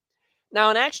Now,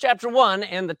 in Acts chapter 1,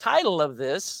 and the title of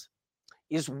this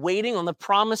is Waiting on the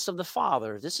Promise of the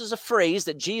Father. This is a phrase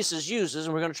that Jesus uses,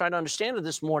 and we're going to try to understand it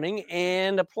this morning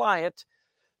and apply it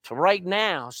to right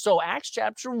now. So, Acts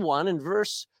chapter 1 and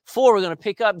verse 4, we're going to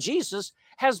pick up. Jesus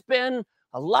has been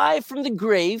alive from the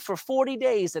grave for 40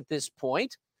 days at this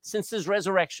point since his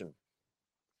resurrection.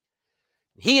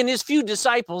 He and his few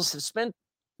disciples have spent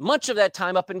much of that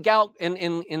time up in Galilee.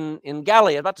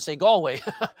 I'm about to say Galway.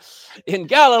 In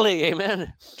Galilee,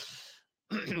 amen.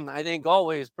 I think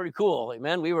Galway is pretty cool,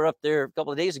 amen. We were up there a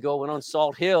couple of days ago, went on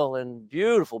Salt Hill, and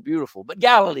beautiful, beautiful. But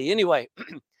Galilee, anyway,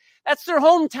 that's their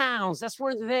hometowns. That's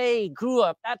where they grew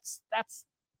up.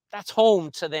 That's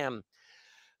home to them.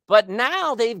 But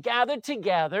now they've gathered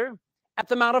together at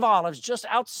the Mount of Olives, just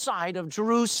outside of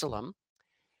Jerusalem.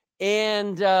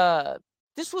 And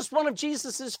this was one of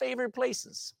Jesus's favorite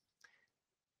places.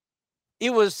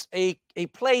 It was a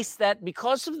place that,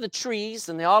 because of the trees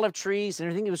and the olive trees and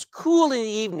everything, it was cool in the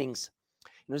evenings.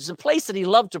 It was a place that he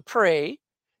loved to pray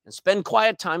and spend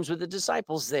quiet times with the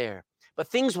disciples there. But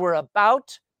things were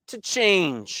about to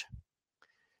change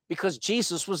because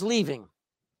Jesus was leaving.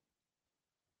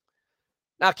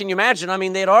 Now, can you imagine? I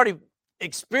mean, they'd already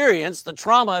experienced the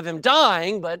trauma of him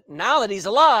dying, but now that he's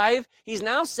alive, he's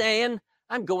now saying,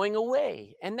 I'm going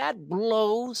away. And that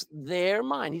blows their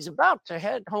mind. He's about to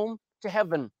head home to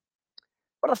heaven.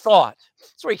 What a thought.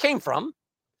 That's where he came from.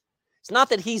 It's not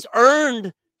that he's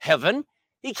earned heaven.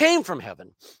 He came from heaven.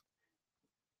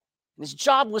 And his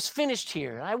job was finished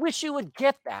here. I wish you would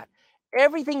get that.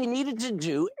 Everything he needed to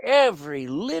do, every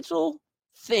little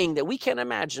thing that we can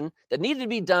imagine that needed to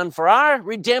be done for our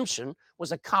redemption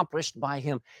was accomplished by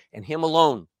him and him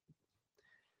alone.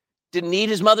 Didn't need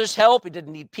his mother's help. He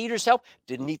didn't need Peter's help.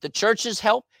 Didn't need the church's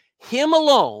help. Him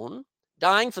alone,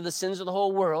 dying for the sins of the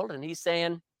whole world. And he's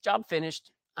saying, job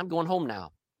finished. I'm going home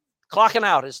now. Clocking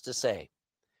out, is to say.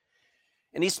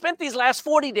 And he spent these last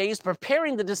 40 days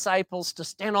preparing the disciples to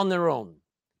stand on their own.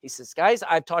 He says, guys,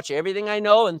 I've taught you everything I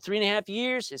know in 3.5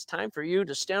 years. It's time for you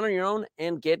to stand on your own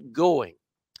and get going.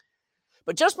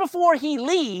 But just before he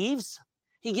leaves,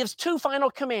 he gives two final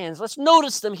commands. Let's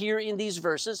notice them here in these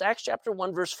verses. Acts chapter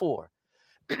 1, verse 4.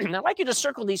 I'd like you to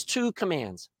circle these two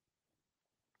commands.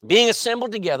 Being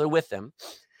assembled together with them,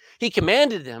 he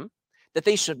commanded them that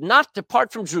they should not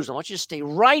depart from Jerusalem. I want you to stay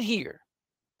right here.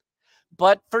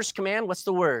 But first command, what's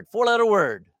the word? 4-letter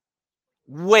word.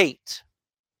 Wait.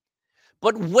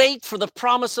 But wait for the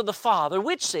promise of the Father,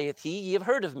 which saith he, ye have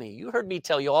heard of me. You heard me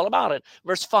tell you all about it.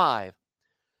 Verse 5.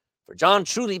 For John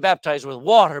truly baptized with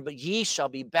water, but ye shall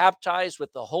be baptized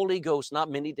with the Holy Ghost not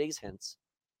many days hence.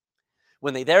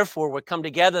 When they therefore were come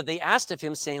together, they asked of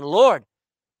him, saying, Lord,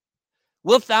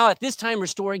 wilt thou at this time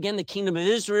restore again the kingdom of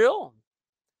Israel?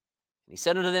 And he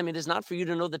said unto them, it is not for you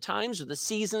to know the times or the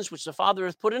seasons which the Father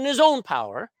hath put in his own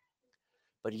power,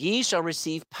 but ye shall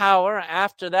receive power.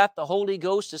 After that, the Holy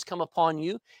Ghost is come upon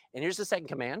you. And here's the second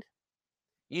command.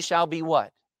 Ye shall be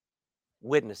what?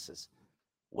 Witnesses.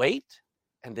 Wait,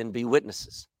 and then be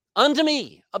witnesses. Unto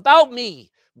me, about me,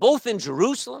 both in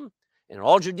Jerusalem, and in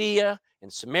all Judea,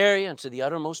 and Samaria, and to the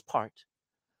uttermost part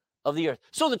of the earth.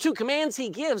 So the two commands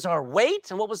he gives are wait,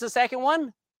 and what was the second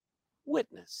one?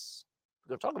 Witness. We're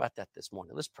going to talk about that this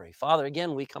morning. Let's pray. Father,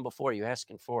 again, we come before you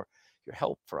asking for your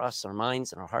help for us, our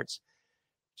minds and our hearts,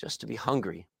 just to be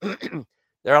hungry.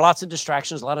 There are lots of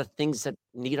distractions, a lot of things that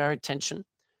need our attention.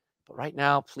 But right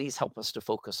now, please help us to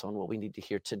focus on what we need to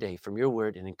hear today from your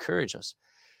word and encourage us.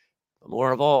 But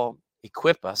more of all,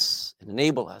 equip us and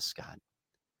enable us, God,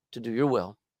 to do your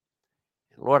will.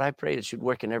 And Lord, I pray that you'd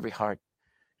work in every heart.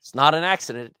 It's not an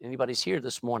accident anybody's here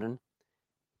this morning.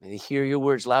 May they hear your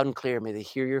words loud and clear. May they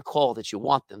hear your call, that you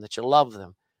want them, that you love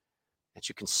them, that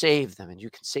you can save them, and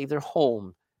you can save their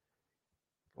home.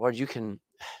 Lord, you can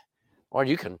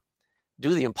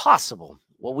do the impossible.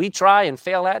 What we try and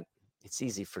fail at, it's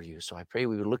easy for you. So I pray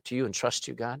we would look to you and trust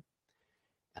you, God.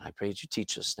 And I pray that you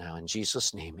teach us now in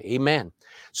Jesus' name. Amen.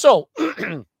 So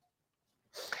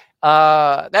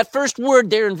that first word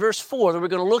there in verse 4 that we're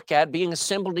going to look at, being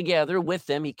assembled together with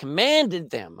them, he commanded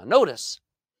them. Notice,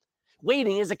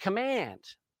 waiting is a command.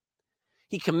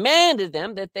 He commanded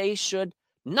them that they should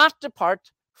not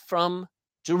depart from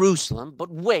Jerusalem, but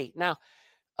wait. Now,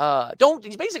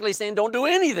 he's basically saying don't do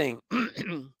anything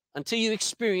until you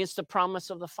experience the promise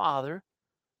of the Father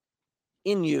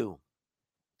in you.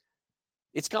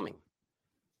 It's coming.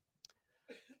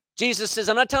 Jesus says,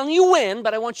 I'm not telling you when,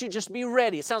 but I want you to just be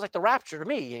ready. It sounds like the rapture to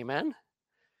me, amen?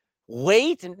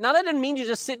 Wait. And now that doesn't mean you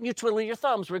just sit and you twiddle your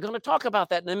thumbs. We're going to talk about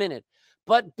that in a minute.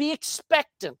 But be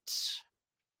expectant.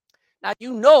 Now,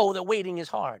 you know that waiting is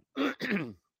hard.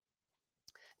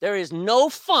 There is no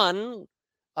fun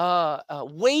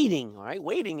Waiting, all right?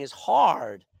 Waiting is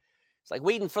hard. It's like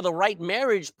waiting for the right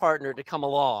marriage partner to come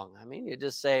along. I mean, you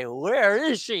just say, where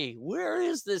is she? Where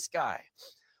is this guy?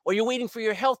 Or you're waiting for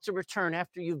your health to return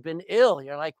after you've been ill.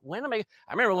 You're like, when am I?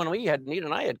 I remember when Nita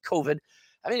and I had COVID.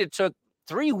 I mean, it took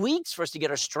 3 weeks for us to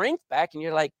get our strength back. And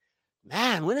you're like,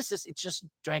 man, when is this? It just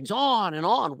drags on and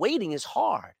on. Waiting is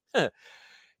hard.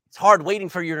 It's hard waiting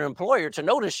for your employer to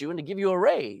notice you and to give you a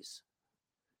raise.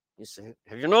 You say,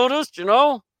 have you noticed?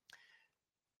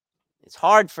 It's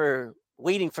hard for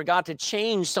waiting for God to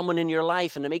change someone in your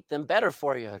life and to make them better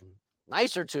for you,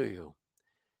 nicer to you.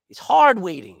 It's hard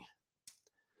waiting.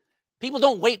 People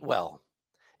don't wait well.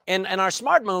 And our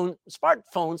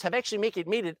smartphones have actually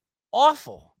made it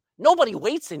awful. Nobody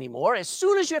waits anymore. As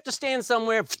soon as you have to stand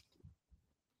somewhere,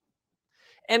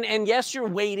 and yes, you're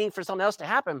waiting for something else to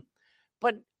happen,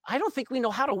 but I don't think we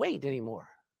know how to wait anymore.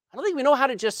 I don't think we know how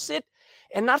to just sit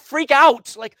and not freak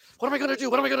out. Like, what am I going to do?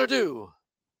 What am I going to do?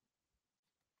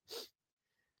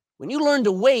 When you learn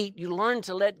to wait, you learn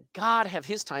to let God have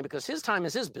his time, because his time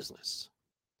is his business.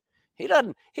 He's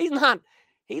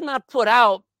not put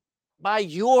out by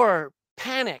your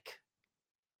panic.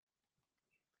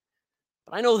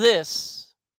 But I know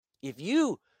this, if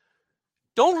you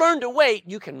don't learn to wait,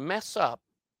 you can mess up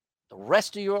the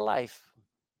rest of your life.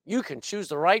 You can choose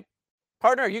the right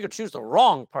partner, you can choose the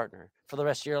wrong partner for the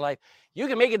rest of your life. You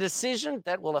can make a decision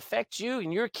that will affect you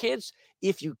and your kids.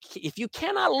 If you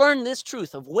cannot learn this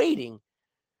truth of waiting,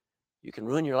 you can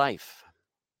ruin your life.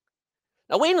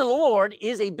 Now, waiting on the Lord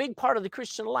is a big part of the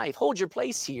Christian life. Hold your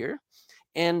place here.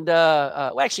 And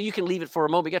actually, you can leave it for a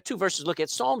moment. We got 2 verses to look at.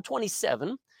 Psalm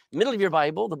 27, middle of your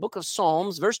Bible, the book of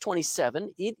Psalms, verse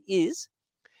 27. It is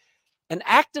an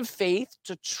act of faith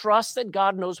to trust that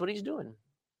God knows what he's doing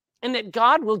and that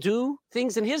God will do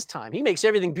things in his time. He makes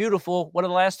everything beautiful. What are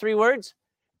the last 3 words?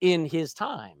 In his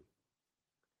time.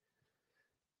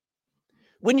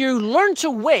 When you learn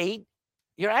to wait,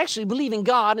 you're actually believing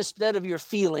God instead of your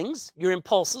feelings, your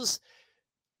impulses,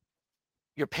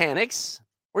 your panics,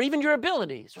 or even your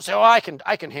abilities. You say, oh, I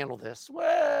can handle this.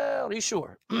 Well, are you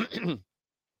sure?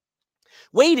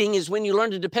 Waiting is when you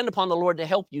learn to depend upon the Lord to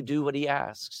help you do what he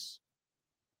asks.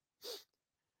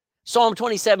 Psalm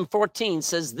 27:14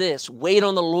 says this, wait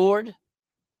on the Lord,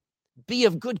 be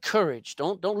of good courage.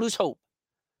 Don't lose hope.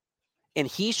 And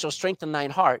he shall strengthen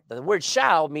thine heart. The word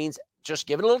shall means just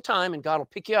give it a little time and God will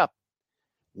pick you up.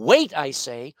 Wait, I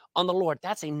say, on the Lord.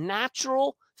 That's a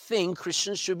natural thing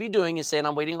Christians should be doing, is saying,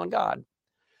 I'm waiting on God.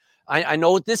 I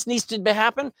know this needs to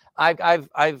happen. I've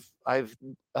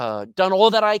done all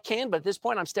that I can, but at this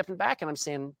point I'm stepping back and I'm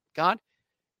saying, God,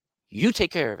 you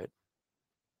take care of it.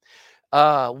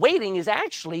 Waiting is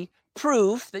actually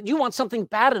proof that you want something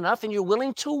bad enough and you're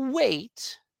willing to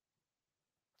wait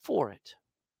for it.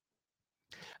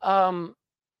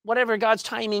 Whatever God's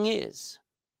timing is.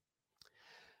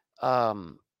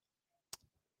 The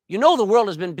world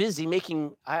has been busy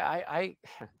making,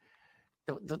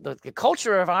 the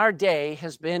culture of our day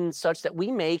has been such that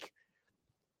we make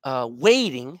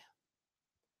waiting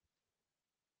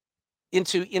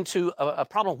into a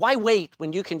problem. Why wait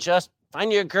when you can just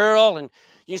find your girl and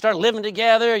you start living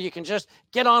together? You can just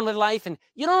get on with life, and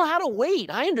you don't know how to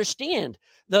wait. I understand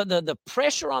the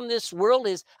pressure on this world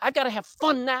is I've got to have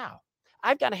fun now.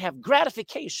 I've got to have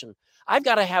gratification. I've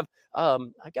got to have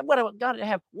I've got to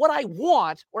have what I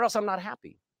want, or else I'm not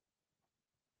happy.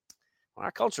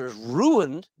 Our culture has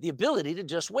ruined the ability to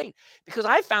just wait, because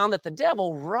I found that the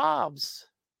devil robs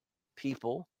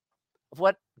people of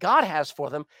what God has for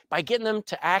them by getting them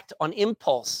to act on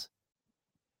impulse,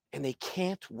 and they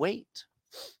can't wait.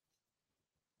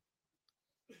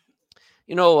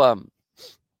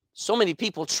 So many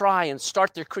people try and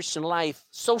start their Christian life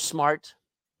so smart,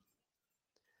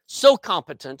 so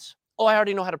competent. Oh, I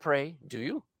already know how to pray. Do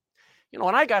you?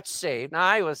 When I got saved, now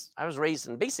I was raised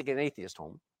in basically an atheist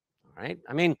home. All right.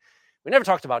 I mean, we never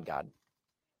talked about God.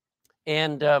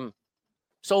 And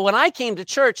so when I came to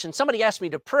church and somebody asked me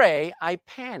to pray, I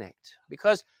panicked,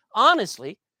 because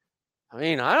honestly, I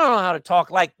don't know how to talk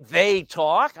like they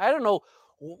talk. I don't know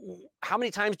how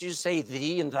many times do you say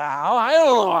thee and thou. I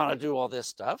don't know how to do all this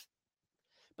stuff.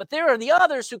 But there are the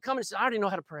others who come and say, I already know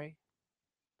how to pray.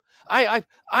 I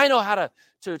know how to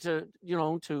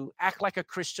act like a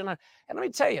Christian. And let me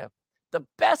tell you, the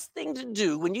best thing to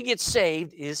do when you get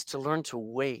saved is to learn to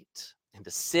wait and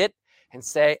to sit and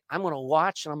say, I'm going to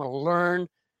watch and I'm going to learn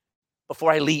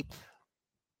before I leap.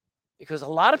 Because a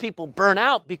lot of people burn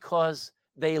out because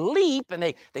they leap and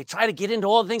they try to get into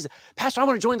all the things. Pastor, I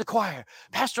want to join the choir.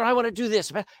 Pastor, I want to do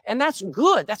this. And that's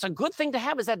good. That's a good thing to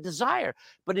have, is that desire.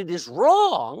 But it is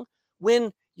wrong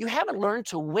when you haven't learned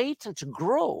to wait and to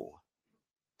grow.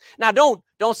 Now, don't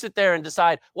sit there and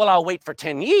decide, well, I'll wait for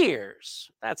 10 years.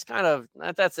 That's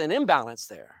that's an imbalance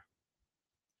there.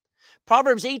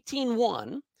 Proverbs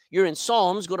 18:1. You're in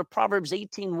Psalms, go to Proverbs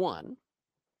 18:1.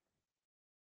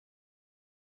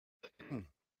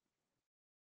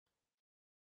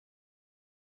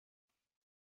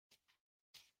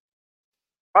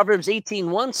 Proverbs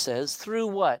 18:1 says, through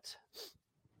what?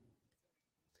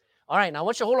 All right, now I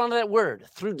want you to hold on to that word,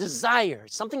 through desire,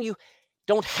 something you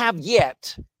don't have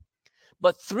yet.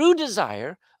 But through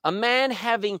desire, a man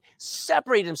having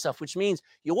separated himself, which means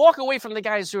you walk away from the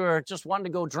guys who are just wanting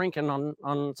to go drinking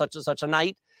on such and such a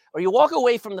night, or you walk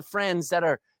away from the friends that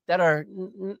are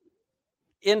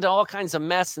into all kinds of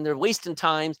mess and they're wasting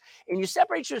times, and you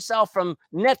separate yourself from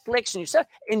Netflix,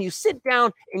 and you sit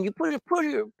down and you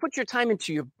put your time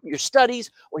into your studies,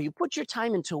 or you put your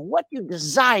time into what you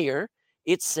desire.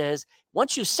 It says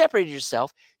once you separate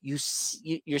yourself, you're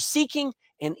seeking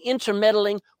and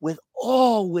intermeddling with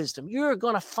all wisdom. You're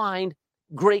going to find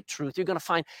great truth. You're going to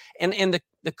find, and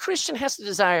the Christian has to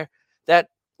desire that,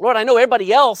 Lord, I know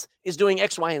everybody else is doing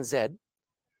X, Y, and Z,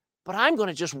 but I'm going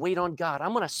to just wait on God.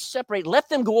 I'm going to separate, let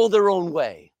them go their own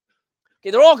way. Okay,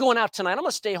 they're all going out tonight. I'm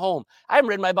going to stay home. I haven't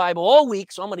read my Bible all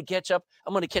week, so I'm going to catch up.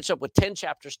 I'm going to catch up with 10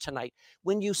 chapters tonight.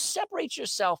 When you separate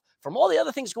yourself from all the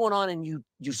other things going on and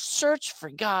you search for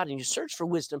God and you search for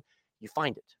wisdom, you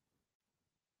find it.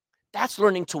 That's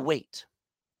learning to wait.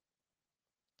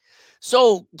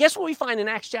 So guess what we find in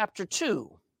Acts chapter 2?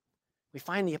 We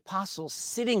find the apostles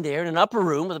sitting there in an upper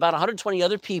room with about 120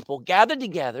 other people, gathered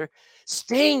together,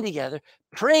 staying together,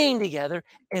 praying together,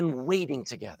 and waiting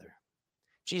together.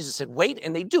 Jesus said, wait,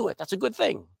 and they do it. That's a good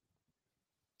thing.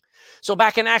 So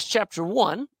back in Acts chapter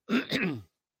 1,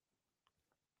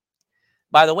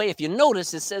 by the way, if you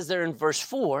notice, it says there in verse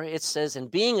 4, it says, and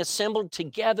being assembled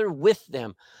together with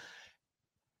them.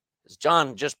 As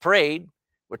John just prayed,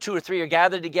 where 2 or 3 are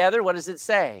gathered together, what does it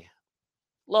say?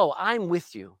 Lo, I'm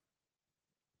with you.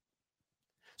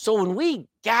 So when we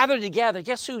gather together,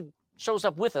 guess who shows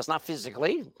up with us? Not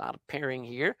physically, not appearing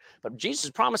here, but Jesus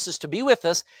promises to be with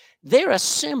us. They're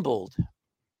assembled,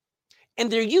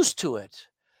 and they're used to it.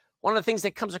 One of the things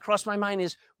that comes across my mind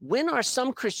is, when are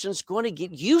some Christians going to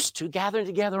get used to gathering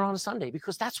together on a Sunday?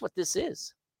 Because that's what this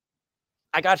is.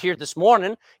 I got here this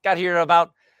morning, got here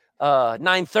about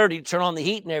 9:30 to turn on the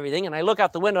heat and everything, and I look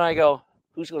out the window and I go,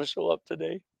 who's going to show up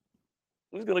today?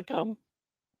 Who's going to come?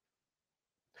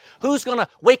 Who's going to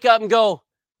wake up and go,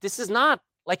 this is not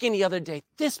like any other day.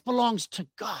 This belongs to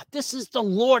God. This is the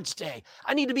Lord's day.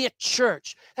 I need to be at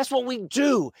church. That's what we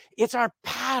do. It's our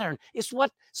pattern. It's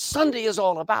what Sunday is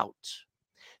all about.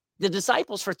 The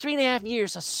disciples for 3.5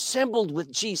 years assembled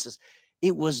with Jesus.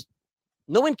 It was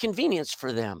no inconvenience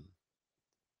for them.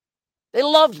 They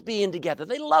loved being together.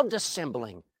 They loved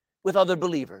assembling with other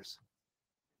believers,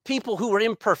 people who were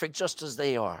imperfect just as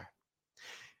they are.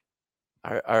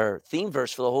 Our theme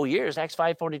verse for the whole year is Acts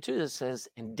 5:42 that says,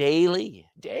 and daily.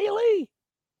 We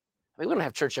wouldn't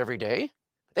have church every day.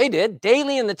 They did,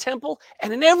 daily in the temple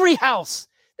and in every house.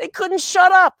 They couldn't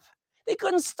shut up. They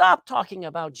couldn't stop talking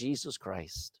about Jesus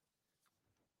Christ.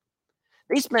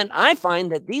 I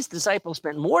find that these disciples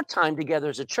spent more time together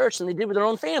as a church than they did with their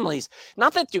own families.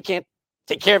 Not that you can't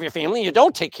take care of your family. You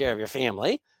don't take care of your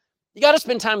family. You got to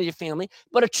spend time with your family.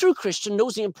 But a true Christian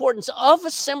knows the importance of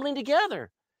assembling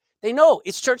together. They know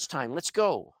it's church time. Let's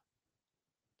go.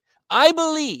 I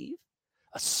believe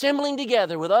assembling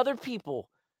together with other people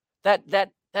that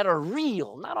are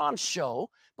real, not on show,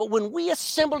 but when we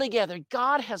assemble together,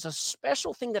 God has a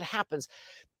special thing that happens.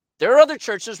 There are other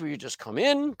churches where you just come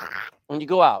in and you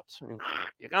go out.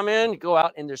 You come in, you go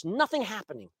out, and there's nothing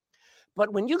happening.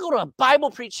 But when you go to a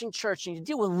Bible preaching church and you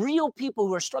deal with real people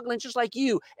who are struggling just like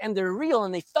you, and they're real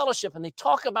and they fellowship and they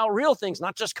talk about real things,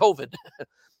 not just COVID.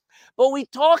 But we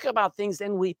talk about things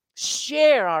and we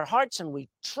share our hearts and we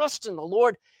trust in the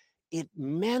Lord. It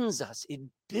mends us. It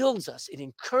builds us. It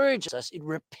encourages us. It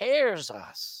repairs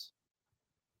us.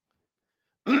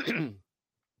 You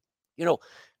know,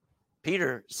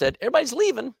 Peter said, everybody's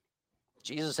leaving.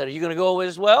 Jesus said, are you going to go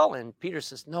as well? And Peter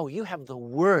says, no, you have the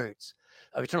words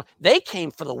of eternal. They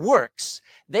came for the works.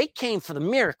 They came for the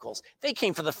miracles. They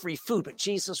came for the free food. But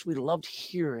Jesus, we loved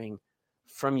hearing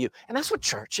from you. And that's what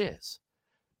church is.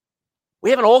 We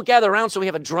haven't all gathered around, so we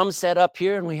have a drum set up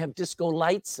here and we have disco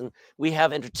lights and we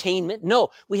have entertainment. No,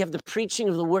 we have the preaching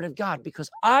of the Word of God, because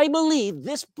I believe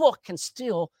this book can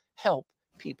still help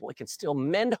people. It can still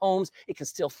mend homes. It can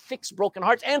still fix broken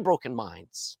hearts and broken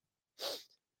minds.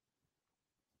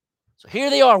 So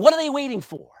here they are. What are they waiting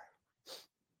for?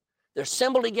 They're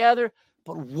assembled together.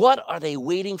 But what are they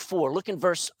waiting for? Look in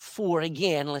verse 4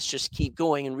 again. Let's just keep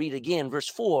going and read again. Verse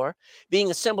 4, being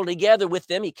assembled together with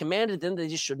them, he commanded them that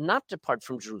they should not depart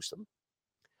from Jerusalem,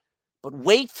 but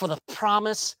wait for the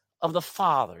promise of the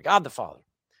Father, God the Father,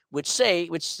 which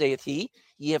saith he,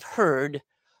 ye have heard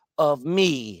of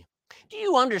me. Do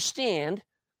you understand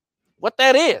what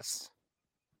that is?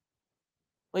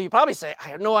 Well, you probably say, I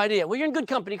have no idea. Well, you're in good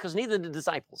company because neither did the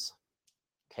disciples.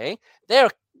 Okay? They're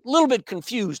a little bit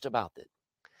confused about it.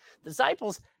 The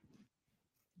disciples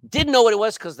didn't know what it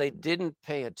was because they didn't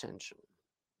pay attention.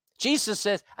 Jesus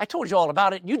says, I told you all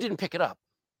about it. You didn't pick it up.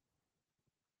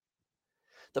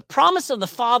 The promise of the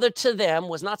Father to them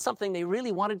was not something they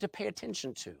really wanted to pay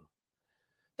attention to.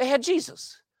 They had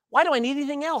Jesus. Why do I need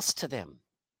anything else to them?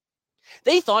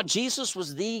 They thought Jesus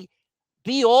was the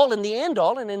be-all and the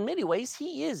end-all, and in many ways,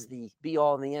 he is the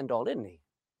be-all and the end-all, isn't he?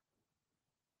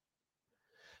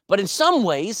 But in some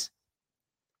ways,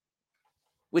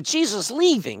 with Jesus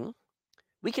leaving,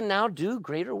 we can now do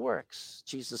greater works.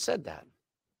 Jesus said that.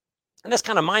 And that's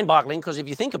kind of mind-boggling because if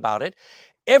you think about it,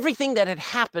 everything that had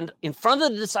happened in front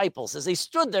of the disciples as they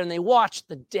stood there and they watched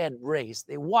the dead raised,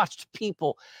 they watched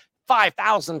people,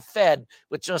 5,000 fed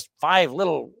with just 5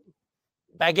 little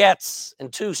baguettes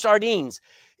and 2 sardines.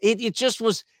 It just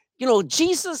was,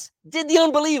 Jesus did the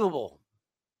unbelievable.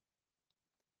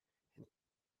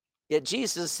 Yet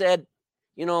Jesus said,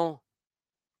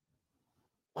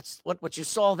 what you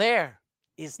saw there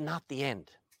is not the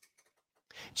end.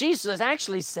 Jesus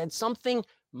actually said something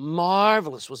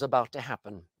marvelous was about to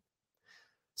happen.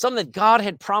 Something that God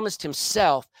had promised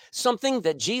himself, something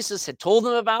that Jesus had told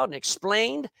them about and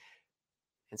explained,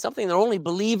 and something that only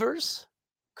believers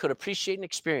could appreciate and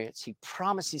experience. He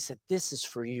promised, he said, this is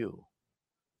for you.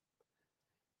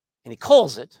 And he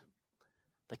calls it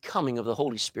the coming of the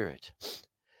Holy Spirit.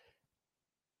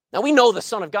 Now we know the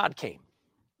Son of God came.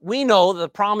 We know the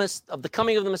promise of the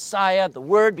coming of the Messiah, the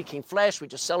Word became flesh. We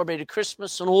just celebrated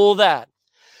Christmas and all that.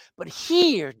 But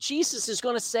here, Jesus is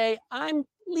going to say, I'm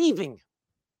leaving.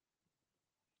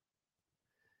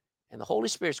 And the Holy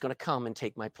Spirit is going to come and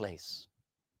take my place.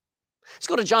 Let's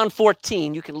go to John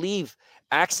 14. You can leave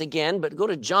Acts again, but go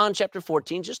to John chapter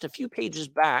 14, just a few pages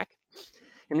back.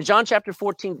 In John chapter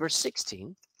 14, verse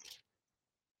 16.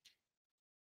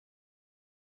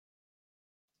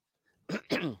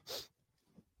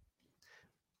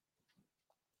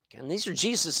 And these are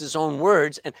Jesus' own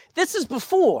words. And this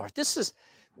is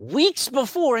weeks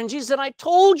before. And Jesus said, I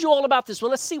told you all about this. Well,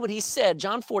 let's see what he said.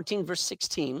 John 14, verse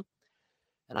 16.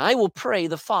 And I will pray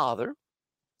the Father,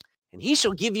 and he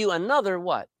shall give you another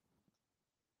what?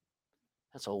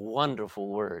 That's a wonderful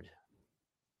word.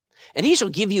 And he shall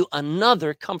give you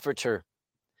another comforter,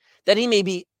 that he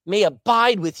may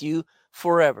abide with you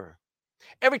forever.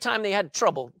 Every time they had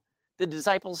trouble, did the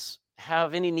disciples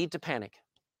have any need to panic?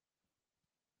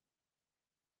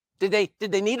 Did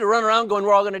they need to run around going,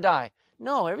 we're all going to die?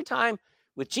 No, every time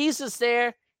with Jesus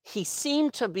there, he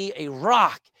seemed to be a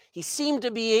rock. He seemed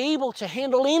to be able to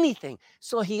handle anything.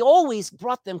 So he always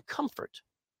brought them comfort.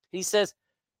 He says,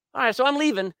 all right, so I'm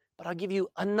leaving, but I'll give you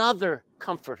another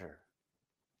comforter.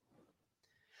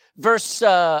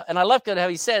 And I love how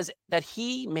he says that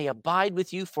he may abide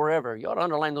with you forever. You ought to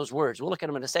underline those words. We'll look at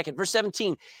them in a second. Verse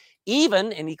 17,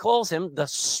 and he calls him the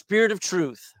Spirit of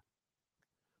truth,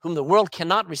 whom the world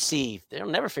cannot receive. They'll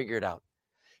never figure it out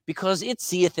because it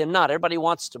seeth him not. Everybody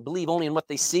wants to believe only in what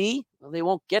they see. Well, they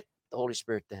won't get the Holy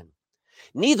Spirit then.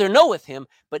 Neither knoweth him,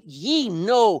 but ye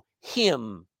know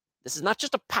him. This is not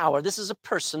just a power. This is a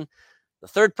person, the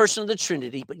third person of the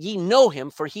Trinity, but ye know him,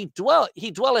 for he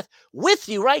dwelleth with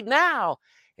you right now.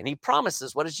 And he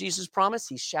promises, what does Jesus promise?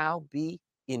 He shall be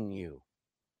in you.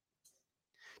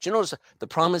 Did you notice the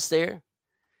promise there?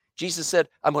 Jesus said,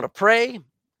 I'm going to pray,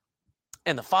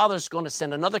 and the Father's going to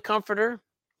send another comforter,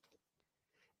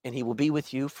 and he will be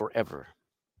with you forever.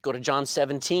 Go to John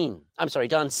chapter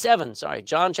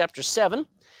 7,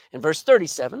 and verse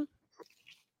 37.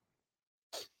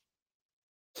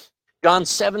 John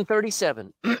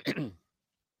 7:37.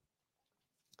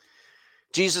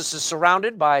 Jesus is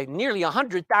surrounded by nearly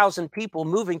 100,000 people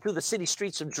moving through the city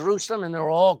streets of Jerusalem, and they're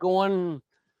all going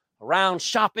around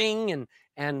shopping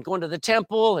and going to the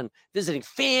temple and visiting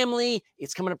family.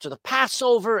 It's coming up to the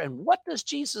Passover. And what does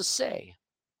Jesus say?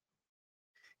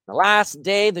 The last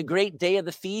day, the great day of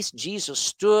the feast, Jesus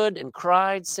stood and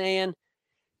cried, saying,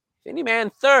 if any man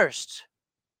thirst,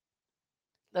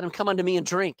 let him come unto me and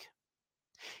drink.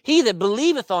 He that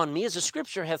believeth on me, as the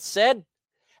scripture hath said,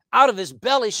 out of his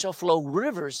belly shall flow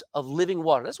rivers of living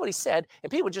water. That's what he said.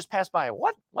 And people would just pass by,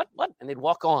 what? And they'd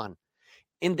walk on.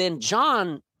 And then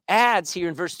John adds here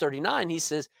in verse 39, he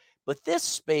says, but this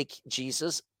spake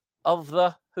Jesus of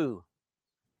the who?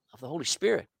 Of the Holy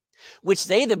Spirit, which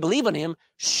they that believe on him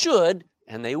should,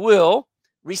 and they will,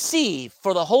 receive.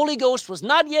 For the Holy Ghost was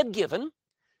not yet given,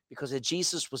 because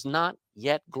Jesus was not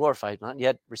yet glorified, not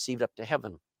yet received up to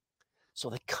heaven. So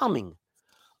the coming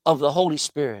of the Holy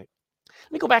Spirit.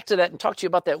 Let me go back to that and talk to you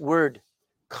about that word,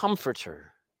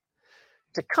 comforter.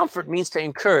 To comfort means to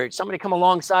encourage. Somebody come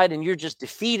alongside and you're just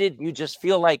defeated. You just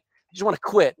feel like you just want to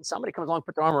quit. And somebody comes along,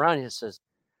 put their arm around you and says,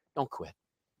 don't quit.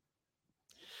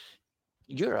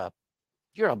 You're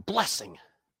a blessing.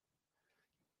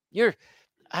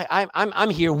 I'm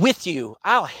here with you.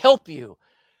 I'll help you.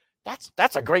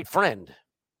 That's a great friend.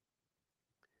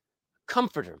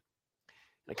 Comforter.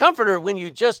 The comforter, when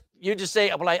you just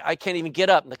say, well, I can't even get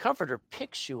up. And the comforter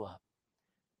picks you up.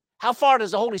 How far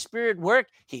does the Holy Spirit work?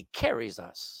 He carries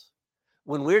us.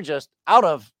 When we're just out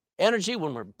of energy,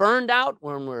 when we're burned out,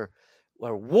 when we're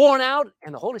worn out,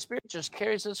 and the Holy Spirit just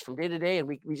carries us from day to day, and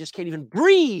we just can't even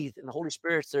breathe. And the Holy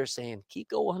Spirit's there saying, keep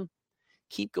going,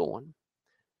 keep going.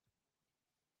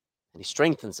 And he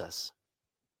strengthens us.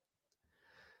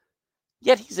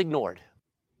 Yet he's ignored.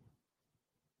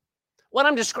 What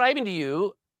I'm describing to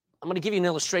you, I'm going to give you an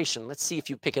illustration. Let's see if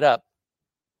you pick it up.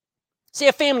 Say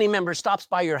a family member stops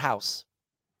by your house.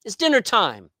 It's dinner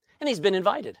time, and he's been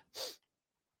invited.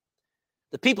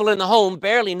 The people in the home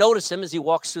barely notice him as he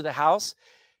walks through the house.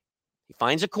 He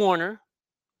finds a corner.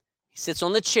 He sits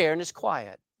on the chair and is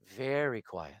quiet, very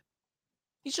quiet.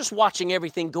 He's just watching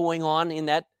everything going on in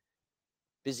that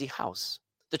busy house.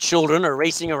 The children are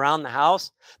racing around the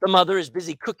house. The mother is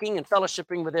busy cooking and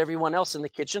fellowshipping with everyone else in the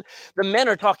kitchen. The men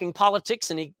are talking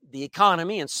politics and the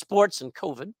economy and sports and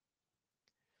COVID.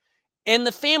 And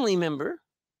the family member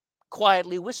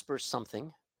quietly whispers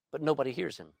something, but nobody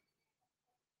hears him.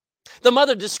 The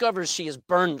mother discovers she has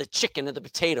burned the chicken and the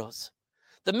potatoes.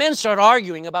 The men start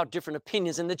arguing about different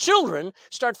opinions, and the children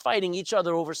start fighting each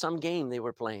other over some game they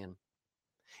were playing.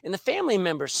 And the family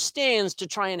member stands to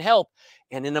try and help,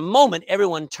 and in a moment,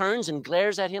 everyone turns and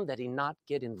glares at him that he not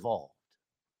get involved.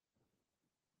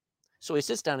 So he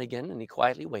sits down again, and he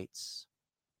quietly waits.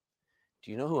 Do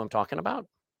you know who I'm talking about?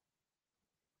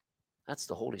 That's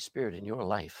the Holy Spirit in your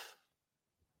life.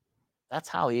 That's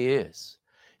how he is.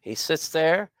 He sits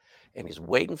there and he's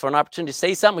waiting for an opportunity to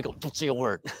say something. We go, don't say a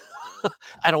word.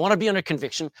 I don't want to be under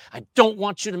conviction. I don't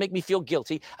want you to make me feel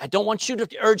guilty. I don't want you to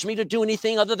urge me to do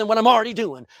anything other than what I'm already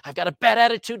doing. I've got a bad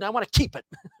attitude and I want to keep it.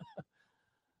 Do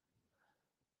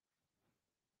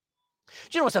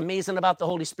you know what's amazing about the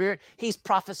Holy Spirit? He's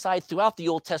prophesied throughout the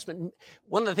Old Testament.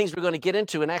 One of the things we're going to get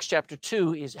into in Acts chapter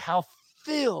 2 is how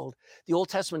filled the Old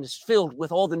Testament is filled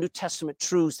with all the New Testament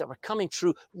truths that were coming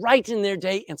true right in their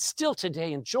day and still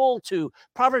today in Joel 2,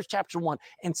 Proverbs chapter 1,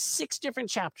 and 6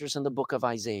 different chapters in the book of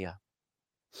Isaiah.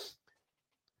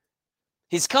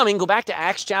 He's coming. Go back to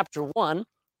Acts chapter 1.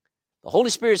 The Holy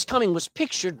Spirit's coming was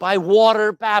pictured by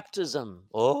water baptism.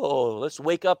 Oh, let's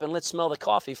wake up and let's smell the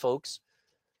coffee, folks.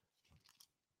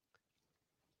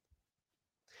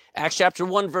 Acts chapter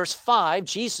 1, verse 5,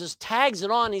 Jesus tags it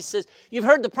on. He says, you've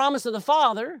heard the promise of the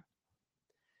Father.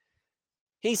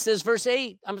 He says, verse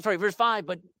 5,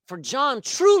 but for John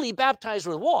truly baptized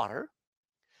with water,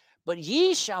 but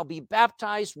ye shall be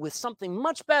baptized with something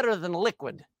much better than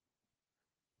liquid.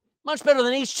 Much better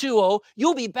than H2O.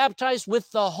 You'll be baptized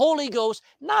with the Holy Ghost,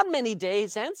 not many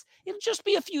days hence. It'll just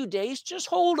be a few days. Just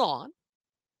hold on.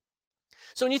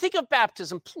 So when you think of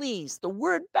baptism, please, the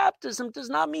word baptism does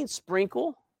not mean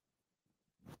sprinkle.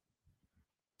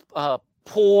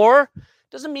 Pour,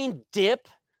 doesn't mean dip.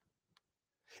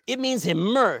 It means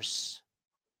immerse,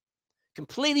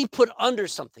 completely put under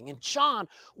something. And John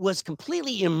was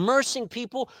completely immersing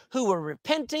people who were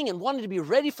repenting and wanted to be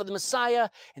ready for the Messiah.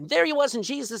 And there he was, and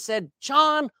Jesus said,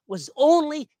 John was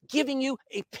only giving you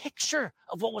a picture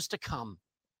of what was to come.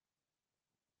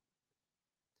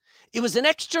 It was an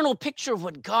external picture of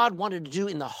what God wanted to do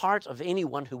in the heart of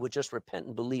anyone who would just repent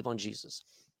and believe on Jesus.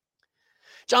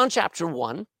 John chapter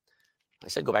 1. I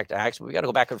said go back to Acts, but we got to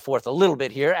go back and forth a little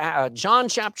bit here. John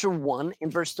chapter 1 in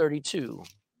verse 32.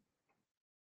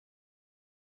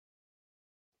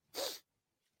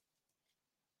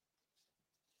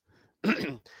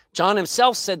 John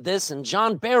himself said this, and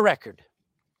John bare record.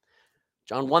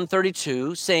 John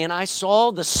 1:32, saying, I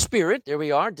saw the Spirit, there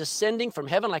we are, descending from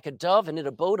heaven like a dove, and it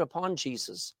abode upon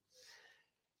Jesus.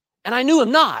 And I knew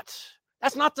him not.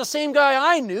 That's not the same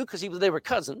guy I knew, because they were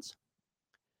cousins.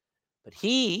 But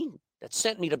he that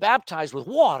sent me to baptize with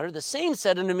water, the same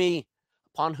said unto me,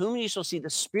 upon whom ye shall see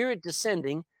the Spirit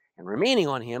descending and remaining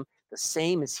on him, the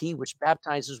same is he which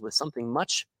baptizes with something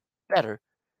much better,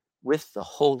 with the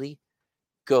Holy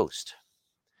Ghost.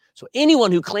 So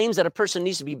anyone who claims that a person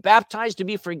needs to be baptized to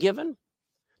be forgiven,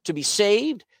 to be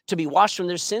saved, to be washed from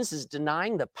their sins is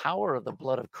denying the power of the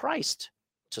blood of Christ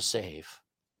to save.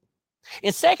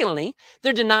 And secondly,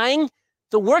 they're denying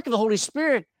the work of the Holy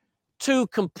Spirit to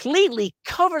completely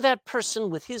cover that person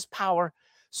with his power,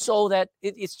 so that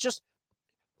it's just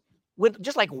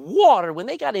like water. When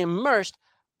they got immersed,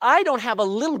 I don't have a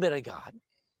little bit of God.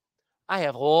 I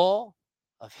have all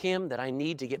of him that I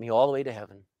need to get me all the way to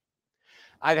heaven.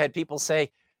 I've had people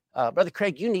say, Brother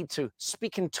Craig, you need to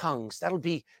speak in tongues. That'll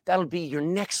be your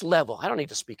next level. I don't need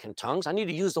to speak in tongues. I need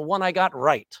to use the one I got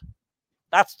right.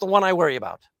 That's the one I worry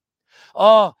about.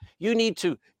 Oh, you need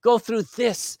to go through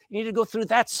this. You need to go through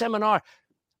that seminar.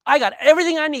 I got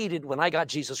everything I needed when I got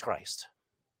Jesus Christ.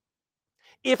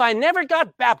 If I never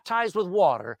got baptized with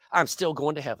water, I'm still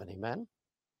going to heaven. Amen.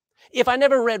 If I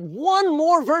never read one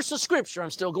more verse of scripture, I'm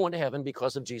still going to heaven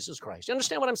because of Jesus Christ. You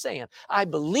understand what I'm saying? I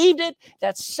believed it.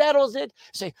 That settles it.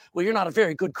 Say, well, you're not a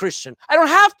very good Christian. I don't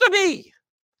have to be.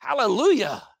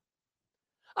 Hallelujah.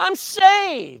 I'm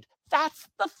saved. That's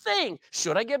the thing.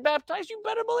 Should I get baptized? You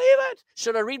better believe it.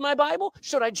 Should I read my Bible?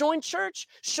 Should I join church?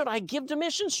 Should I give to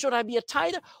missions? Should I be a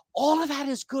tither? All of that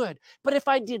is good. But if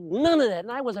I did none of that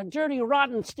and I was a dirty,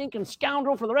 rotten, stinking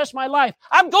scoundrel for the rest of my life,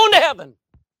 I'm going to heaven.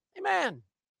 Amen.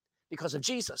 Because of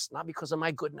Jesus, not because of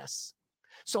my goodness.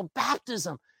 So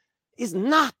baptism is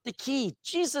not the key.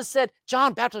 Jesus said,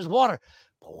 John baptized with water,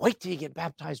 but wait till you get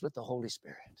baptized with the Holy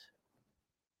Spirit.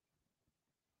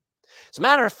 As a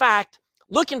matter of fact,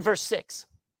 look in verse 6.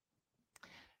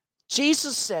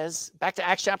 Jesus says, back to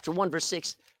Acts chapter 1, verse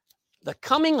 6, the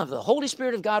coming of the Holy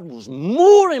Spirit of God was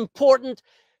more important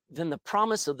than the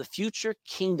promise of the future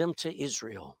kingdom to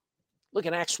Israel. Look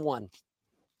at Acts 1.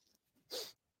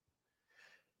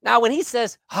 Now, when he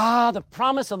says, the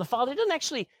promise of the Father, he doesn't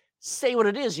actually say what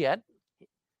it is yet.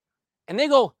 And they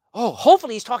go, oh,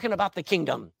 hopefully he's talking about the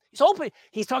kingdom.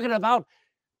 He's talking about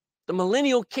the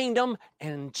millennial kingdom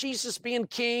and Jesus being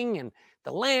king and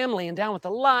the lamb laying down with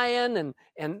the lion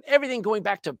and everything going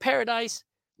back to paradise.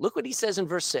 Look what he says in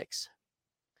verse 6.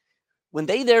 When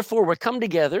they therefore were come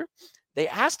together, they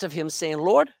asked of him, saying,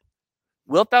 Lord,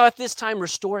 wilt thou at this time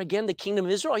restore again the kingdom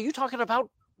of Israel? Are you talking about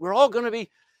we're all going to be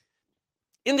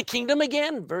in the kingdom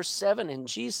again? Verse 7, and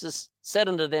Jesus said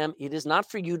unto them, it is not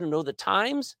for you to know the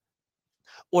times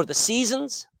or the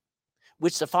seasons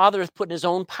which the Father hath put in his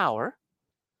own power.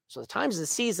 So the times and the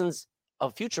seasons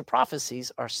of future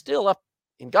prophecies are still up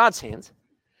in God's hands,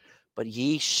 but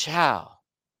ye shall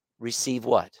receive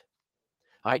what?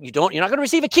 All right, you're not going to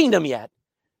receive a kingdom yet,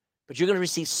 but you're going to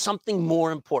receive something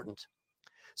more important.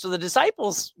 So the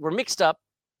disciples were mixed up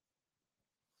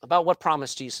about what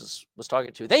promise Jesus was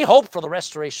talking to. They hoped for the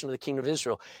restoration of the kingdom of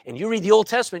Israel. And you read the Old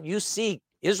Testament, you see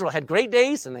Israel had great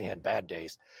days and they had bad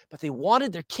days, but they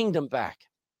wanted their kingdom back.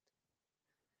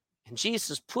 And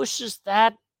Jesus pushes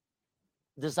that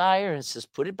desire and says,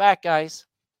 put it back, guys.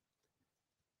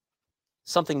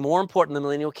 Something more important than the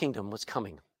millennial kingdom was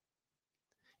coming.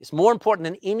 It's more important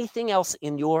than anything else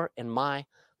in your and my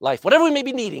life. Whatever we may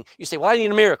be needing. You say, well, I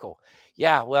need a miracle.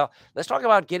 Yeah, well, let's talk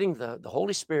about getting the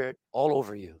Holy Spirit all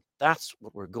over you. That's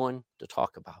what we're going to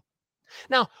talk about.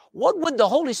 Now, what would the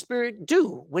Holy Spirit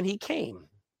do when he came?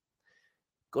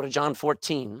 Go to John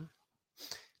 14.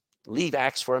 Leave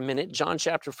Acts for a minute. John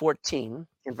chapter 14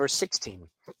 in verse 16.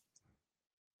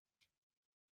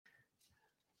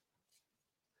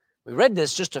 We read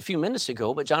this just a few minutes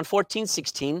ago, but John 14,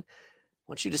 16, I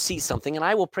want you to see something. And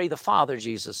I will pray the Father,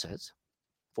 Jesus says,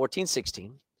 14,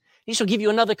 16. He shall give you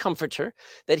another comforter,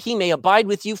 that he may abide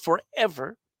with you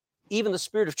forever, even the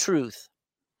Spirit of truth,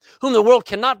 whom the world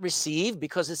cannot receive,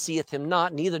 because it seeth him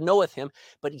not, neither knoweth him,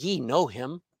 but ye know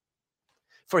him.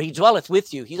 For he dwelleth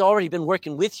with you. He's already been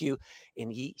working with you,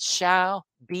 and he shall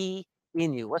be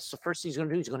in you. What's the first thing he's going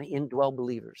to do? He's going to indwell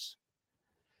believers.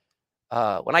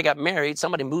 When I got married,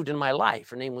 somebody moved in my life.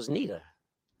 Her name was Nita.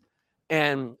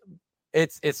 And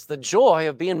it's the joy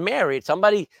of being married.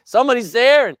 Somebody's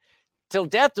there, and till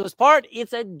death do us part.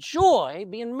 It's a joy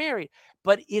being married.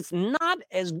 But it's not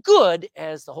as good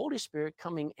as the Holy Spirit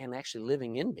coming and actually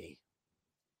living in me.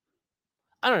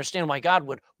 I don't understand why God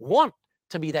would want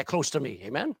to be that close to me.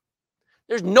 Amen.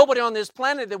 There's nobody on this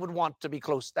planet that would want to be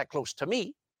that close to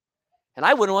me. And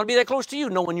I wouldn't want to be that close to you,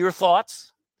 knowing your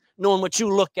thoughts, knowing what you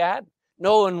look at,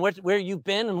 knowing where you've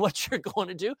been and what you're going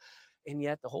to do. And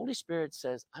yet the Holy Spirit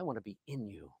says, I want to be in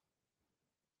you.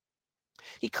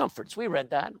 He comforts. We read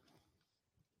that.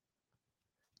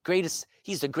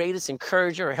 He's the greatest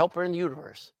encourager or helper in the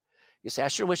universe. You say, I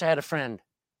sure wish I had a friend.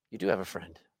 You do have a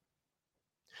friend.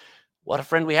 What a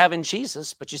friend we have in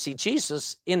Jesus. But you see,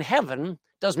 Jesus in heaven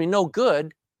does me no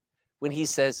good when he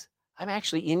says, I'm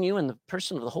actually in you in the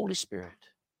person of the Holy Spirit.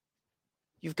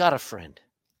 You've got a friend.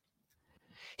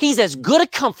 He's as good a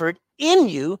comfort in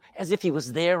you as if he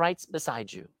was there right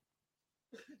beside you.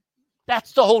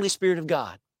 That's the Holy Spirit of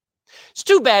God. It's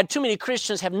too bad too many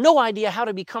Christians have no idea how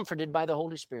to be comforted by the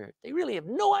Holy Spirit. They really have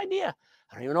no idea.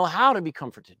 I don't even know how to be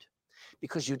comforted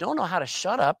because you don't know how to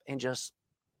shut up and just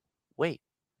wait.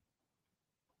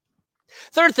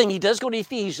 Third thing he does, go to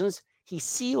Ephesians, he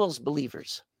seals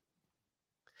believers.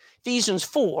 Ephesians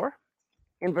 4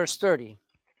 in verse 30.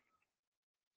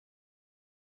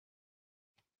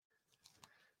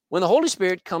 When the Holy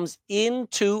Spirit comes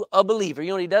into a believer, you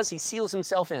know what he does? He seals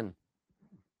himself in.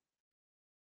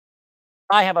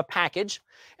 I have a package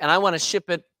and I want to ship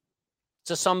it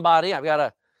to somebody. I've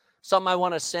got something I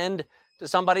want to send to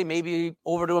somebody, maybe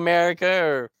over to America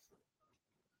or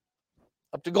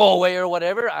up to Galway or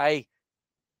whatever. I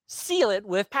seal it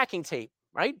with packing tape,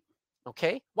 right?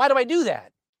 Okay. Why do I do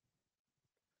that?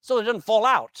 So it doesn't fall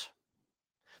out.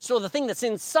 So the thing that's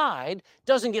inside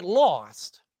doesn't get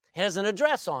lost. It has an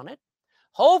address on it.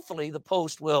 Hopefully the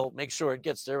post will make sure it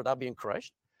gets there without being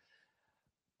crushed.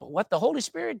 But what the Holy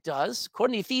Spirit does,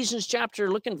 according to Ephesians chapter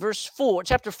 4 and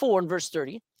verse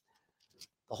 30,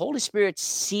 the Holy Spirit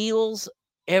seals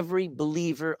every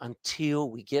believer until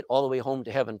we get all the way home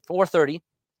to heaven. 4:30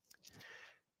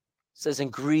 says,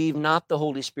 and grieve not the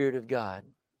Holy Spirit of God,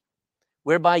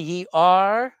 whereby ye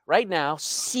are right now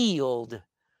sealed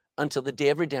until the day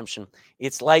of redemption.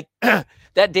 It's like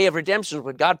that day of redemption is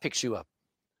when God picks you up,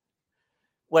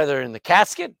 whether in the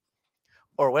casket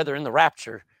or whether in the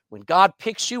rapture. When God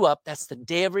picks you up, that's the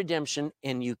day of redemption,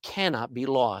 and you cannot be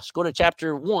lost. Go to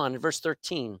chapter 1, verse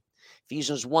 13.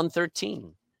 Ephesians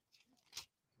 1:13.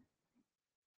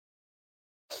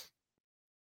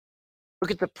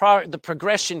 Look at the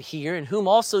progression here. In whom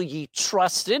also ye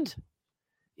trusted.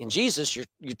 In Jesus, you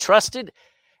trusted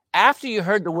after you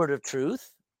heard the word of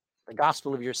truth, the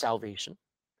gospel of your salvation.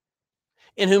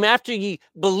 In whom after ye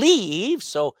believed,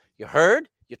 so you heard,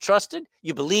 you trusted,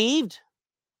 you believed,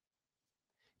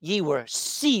 ye were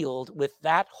sealed with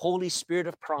that Holy Spirit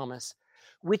of promise,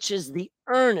 which is the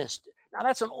earnest. Now,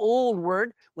 that's an old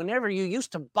word. Whenever you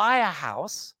used to buy a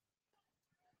house,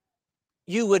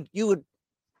 you would,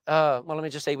 well, let me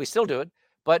just say we still do it,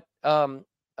 but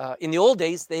in the old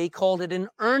days, they called it an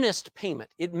earnest payment.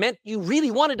 It meant you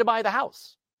really wanted to buy the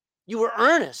house. You were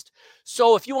earnest.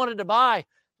 So if you wanted to buy,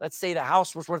 let's say the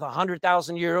house was worth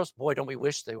 100,000 euros. Boy, don't we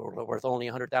wish they were worth only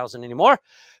 100,000 anymore.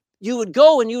 You would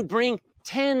go and you'd bring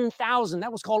 10,000.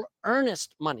 That was called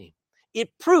earnest money. It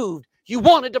proved you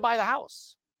wanted to buy the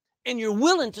house and you're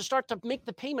willing to start to make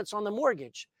the payments on the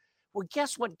mortgage. Well,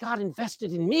 guess what God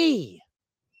invested in me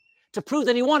to prove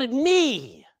that he wanted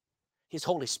me? His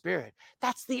Holy Spirit.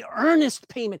 That's the earnest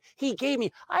payment he gave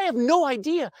me. I have no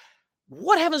idea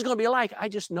what heaven's going to be like. I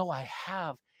just know I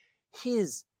have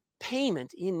his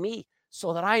payment in me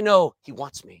so that I know he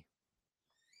wants me.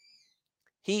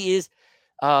 He is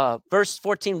verse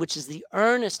 14, which is the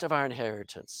earnest of our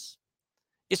inheritance.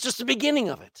 It's just the beginning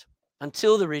of it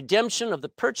until the redemption of the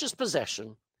purchased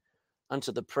possession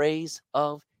unto the praise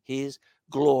of his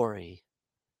glory.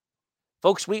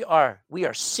 Folks, we are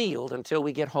sealed until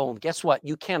we get home. Guess what?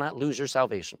 You cannot lose your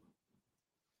salvation.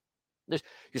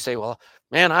 You say, well,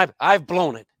 man, I've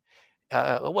blown it.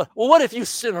 What if you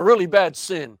sin a really bad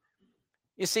sin?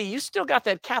 You see, you still got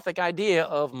that Catholic idea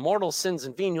of mortal sins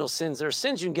and venial sins. There are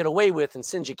sins you can get away with and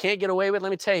sins you can't get away with.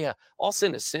 Let me tell you, all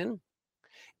sin is sin.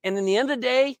 And in the end of the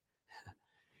day,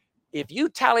 if you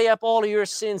tally up all of your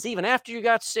sins, even after you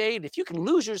got saved, if you can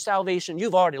lose your salvation,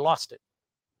 you've already lost it.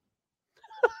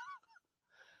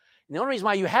 And the only reason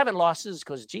why you haven't lost it is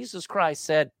because Jesus Christ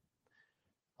said,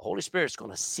 the Holy Spirit's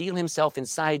going to seal himself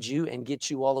inside you and get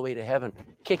you all the way to heaven,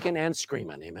 kicking and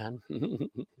screaming. Amen.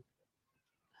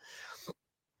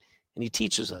 And he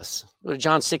teaches us. Go to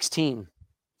John 16.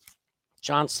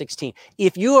 John 16.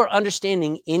 If you are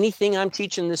understanding anything I'm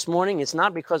teaching this morning, it's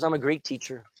not because I'm a great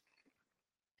teacher.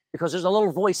 Because there's a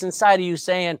little voice inside of you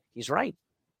saying, he's right.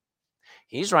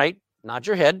 He's right. Nod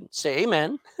your head. Say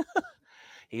amen.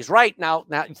 He's right. Now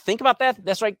think about that.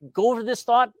 That's right. Go over this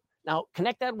thought. Now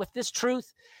connect that with this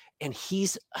truth. And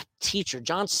he's a teacher.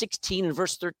 John 16 and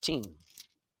verse 13.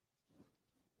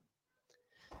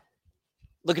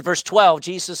 Look at verse 12.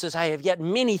 Jesus says, I have yet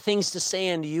many things to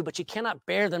say unto you, but you cannot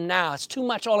bear them now. It's too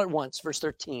much all at once. Verse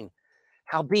 13.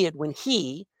 Howbeit, when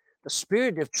he, the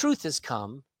Spirit of truth, is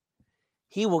come,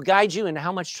 he will guide you into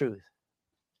how much truth?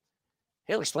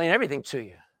 He'll explain everything to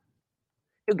you.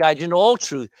 He'll guide you into all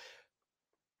truth.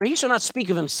 For he shall not speak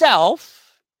of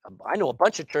himself. I know a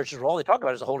bunch of churches where all they talk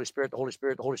about is the Holy Spirit, the Holy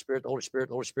Spirit, the Holy Spirit, the Holy Spirit,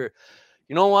 the Holy Spirit.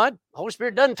 You know what? The Holy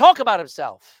Spirit doesn't talk about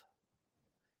himself.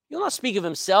 He'll not speak of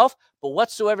himself, but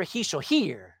whatsoever he shall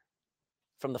hear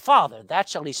from the Father, that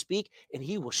shall he speak, and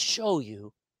he will show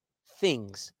you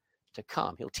things to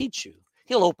come. He'll teach you.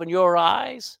 He'll open your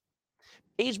eyes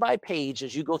page by page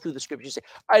as you go through the scripture. You say,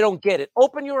 I don't get it.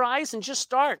 Open your eyes and just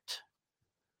start.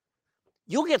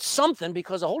 You'll get something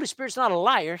because the Holy Spirit's not a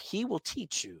liar. He will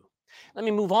teach you. Let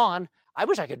me move on. I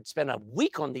wish I could spend a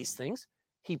week on these things.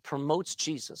 He promotes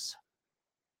Jesus.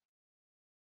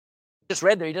 Just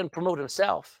read there, he doesn't promote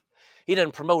himself. He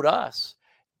doesn't promote us.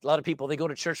 A lot of people, they go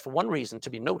to church for one reason, to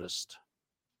be noticed.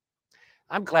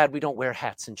 I'm glad we don't wear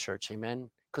hats in church, amen?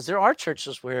 Because there are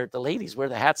churches where the ladies wear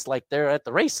the hats like they're at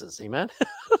the races, amen?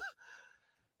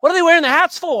 What are they wearing the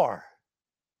hats for?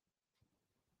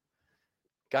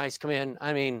 Guys come in,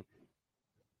 I mean,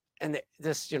 and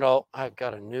this, I've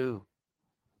got a new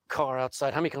car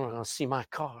outside. How many are going to see my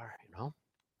car,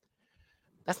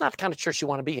 That's not the kind of church you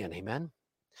want to be in, amen?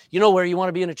 You know where you want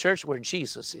to be in a church? Where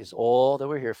Jesus is all that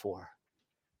we're here for.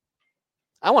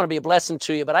 I want to be a blessing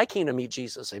to you, but I came to meet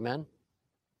Jesus, amen?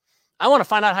 I want to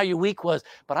find out how your week was,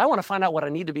 but I want to find out what I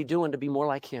need to be doing to be more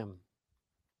like him.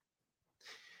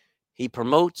 He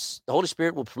promotes, the Holy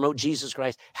Spirit will promote Jesus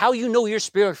Christ. How you know you're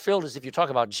spirit-filled is if you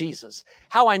talk about Jesus.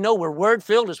 How I know we're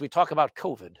word-filled is we talk about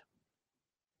COVID.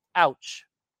 Ouch.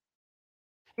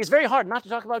 It's very hard not to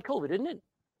talk about COVID, isn't it?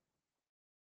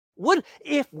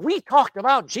 If we talked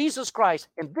about Jesus Christ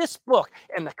and this book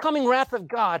and the coming wrath of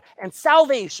God and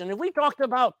salvation, if we talked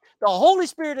about the Holy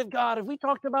Spirit of God, if we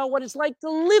talked about what it's like to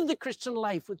live the Christian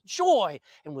life with joy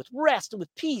and with rest and with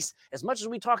peace, as much as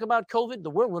we talk about COVID, the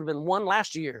world would have been won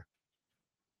last year.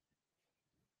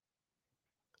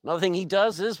 Another thing he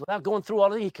does is, without going through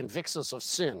all of it, he convicts us of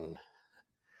sin.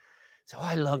 So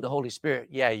I love the Holy Spirit.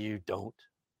 Yeah, you don't.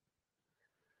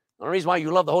 The only reason why you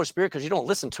love the Holy Spirit because you don't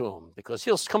listen to him, because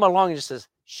he'll come along and just says,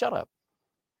 shut up.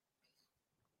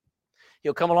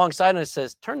 He'll come alongside and it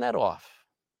says, turn that off.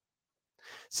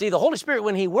 See, the Holy Spirit,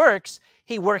 when he works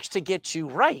to get you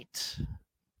right.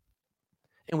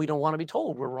 And we don't want to be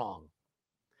told we're wrong.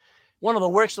 One of the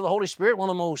works of the Holy Spirit, one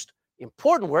of the most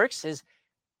important works, is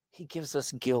he gives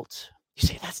us guilt. You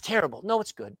say, that's terrible. No,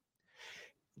 it's good.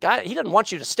 God, he doesn't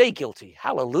want you to stay guilty.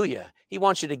 Hallelujah. He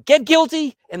wants you to get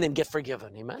guilty and then get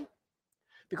forgiven. Amen?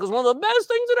 Because one of the best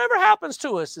things that ever happens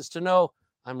to us is to know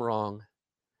I'm wrong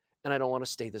and I don't want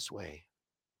to stay this way.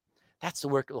 That's the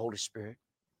work of the Holy Spirit.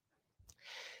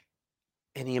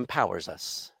 And he empowers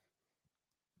us.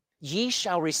 Ye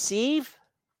shall receive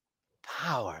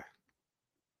power.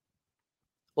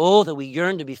 Oh, that we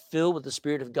yearn to be filled with the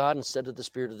Spirit of God instead of the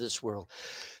spirit of this world.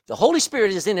 The Holy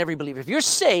Spirit is in every believer. If you're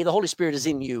saved, the Holy Spirit is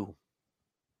in you.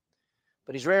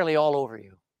 But he's rarely all over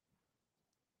you.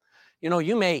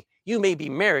 You may be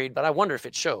married, but I wonder if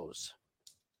it shows.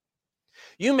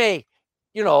 You may,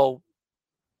 go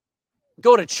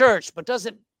to church, but does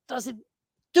it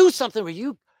do something where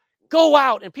you go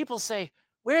out and people say,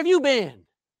 where have you been?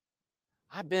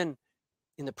 I've been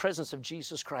in the presence of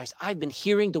Jesus Christ. I've been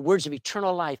hearing the words of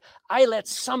eternal life. I let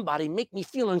somebody make me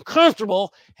feel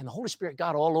uncomfortable, and the Holy Spirit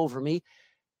got all over me,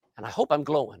 and I hope I'm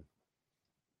glowing.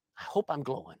 I hope I'm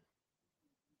glowing.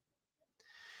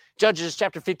 Judges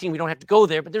chapter 15, we don't have to go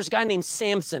there, but there's a guy named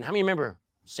Samson. How many remember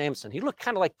Samson? He looked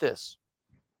kind of like this.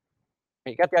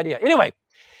 You got the idea. Anyway,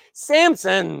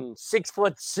 Samson,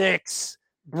 6'6",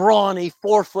 brawny,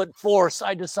 4'4",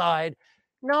 side to side.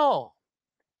 No.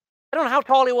 I don't know how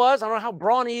tall he was. I don't know how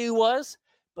brawny he was.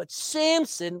 But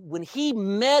Samson, when he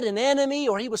met an enemy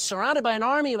or he was surrounded by an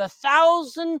army of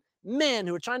 1,000 men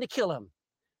who were trying to kill him,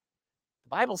 the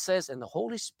Bible says, and the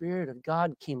Holy Spirit of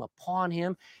God came upon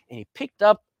him, and he picked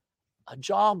up a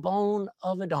jawbone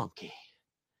of a donkey.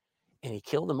 And he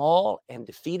killed them all and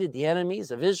defeated the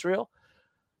enemies of Israel.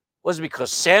 Was it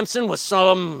because Samson was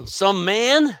some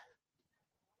man?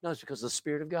 No, it's because of the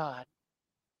Spirit of God.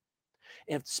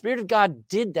 And if the Spirit of God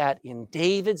did that in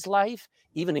David's life,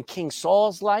 even in King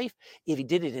Saul's life, if he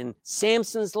did it in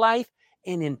Samson's life,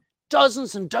 and in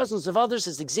dozens and dozens of others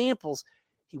as examples,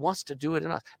 he wants to do it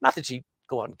in us. Not that you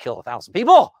go out and kill 1,000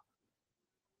 people,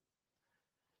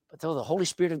 but though the Holy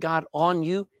Spirit of God on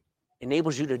you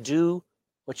enables you to do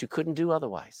what you couldn't do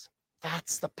otherwise.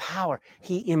 That's the power.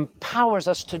 He empowers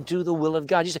us to do the will of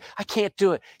God. You say, I can't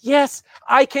do it. Yes,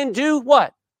 I can do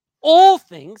what? All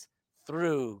things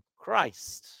through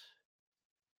Christ,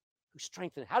 who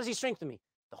strengthens. How does he strengthen me?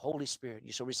 The Holy Spirit.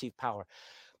 You shall receive power.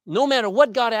 No matter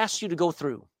what God asks you to go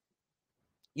through,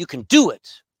 you can do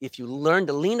it if you learn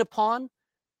to lean upon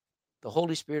the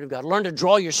Holy Spirit of God. Learn to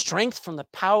draw your strength from the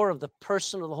power of the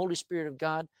person of the Holy Spirit of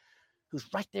God, who's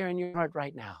right there in your heart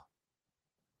right now,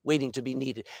 waiting to be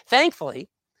needed. Thankfully,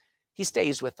 he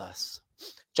stays with us.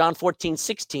 John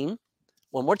 14:16,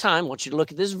 One more time, I want you to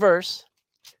look at this verse,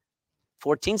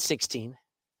 14, 16.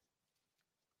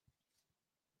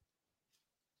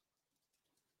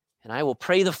 And I will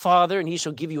pray the Father, and he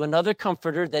shall give you another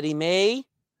comforter, that he may.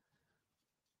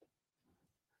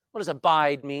 What does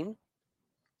abide mean?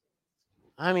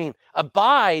 I mean,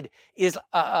 abide is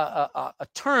a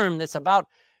term that's about,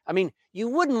 I mean, you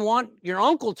wouldn't want your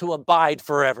uncle to abide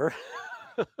forever.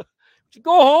 You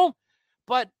go home,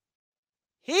 but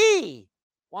he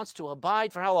wants to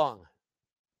abide for how long?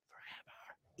 Forever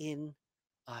in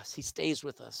us. He stays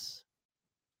with us.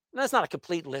 And that's not a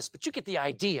complete list, but you get the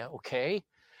idea, okay?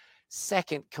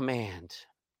 Second command.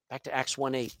 Back to Acts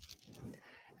 1:8.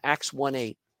 Acts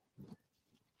 1:8.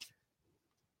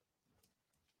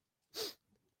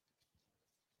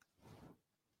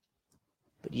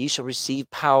 But ye shall receive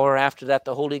power after that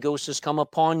the Holy Ghost has come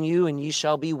upon you, and ye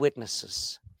shall be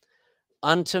witnesses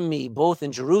unto me, both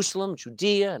in Jerusalem,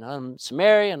 Judea, and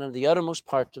Samaria, and unto the uttermost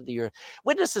part of the earth.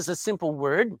 Witness is a simple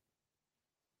word.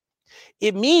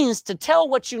 It means to tell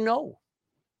what you know.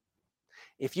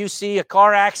 If you see a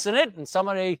car accident and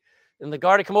somebody in the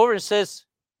guard come over and says,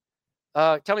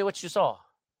 tell me what you saw,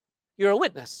 you're a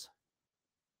witness.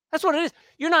 That's what it is.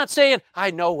 You're not saying,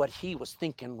 I know what he was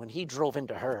thinking when he drove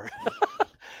into her.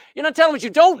 You're not telling what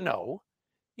you don't know.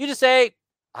 You just say,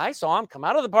 I saw him come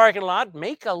out of the parking lot,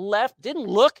 make a left, didn't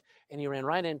look, and he ran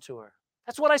right into her.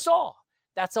 That's what I saw.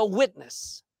 That's a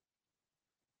witness.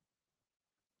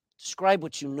 Describe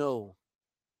what you know.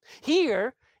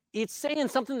 Here, it's saying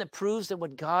something that proves that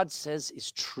what God says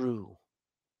is true.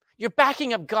 You're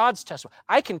backing up God's testimony.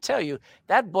 I can tell you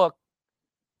that book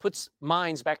puts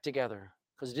minds back together,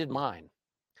 because it did mine.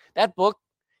 That book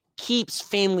keeps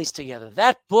families together.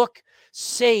 That book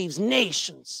saves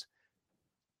nations.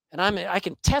 And I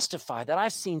can testify that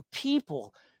I've seen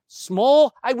people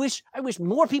small. I wish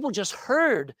more people just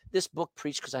heard this book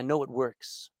preached, because I know it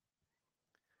works.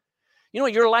 You know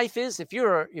what your life is? If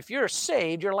you're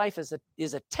saved, your life is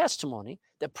a testimony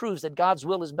that proves that God's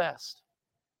will is best.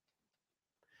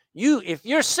 If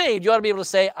you're saved, you ought to be able to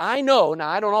say, I know. Now,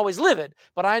 I don't always live it,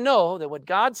 but I know that what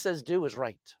God says do is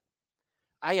right.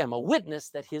 I am a witness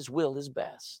that his will is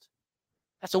best.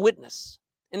 That's a witness.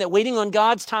 And that waiting on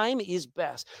God's time is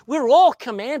best. We're all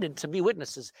commanded to be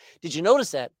witnesses. Did you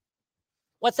notice that?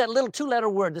 What's that little 2-letter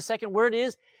word? The second word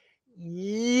is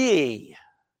ye.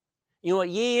 You know what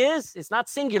ye is? It's not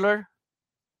singular.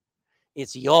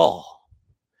 It's y'all.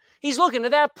 He's looking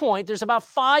at that point. There's about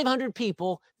 500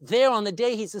 people there on the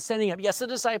day he's ascending up. Yes, the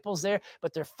disciples there,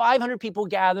 but there are 500 people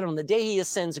gathered on the day he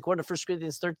ascends, according to 1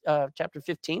 Corinthians chapter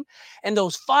 15. And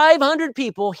those 500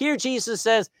 people, here Jesus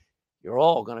says, you're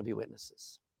all going to be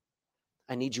witnesses.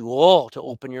 I need you all to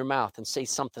open your mouth and say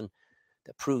something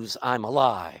that proves I'm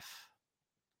alive.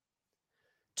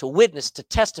 To witness, to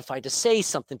testify, to say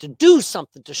something, to do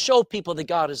something, to show people that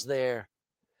God is there.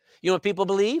 You know what people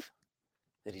believe?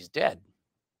 That he's dead.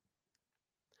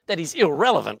 That he's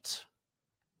irrelevant.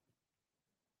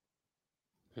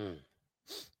 You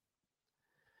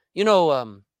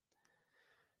know,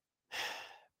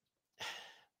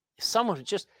 if someone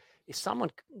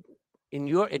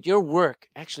at your work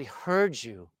actually heard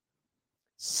you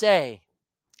say,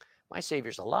 my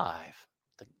Savior's alive.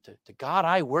 The God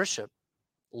I worship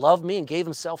loved me and gave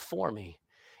himself for me.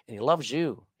 And he loves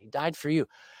you. He died for you.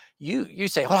 You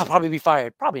say, well, I'll probably be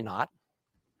fired. Probably not.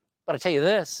 But I tell you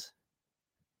this,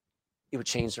 it would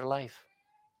change their life.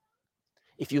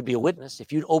 If you'd be a witness,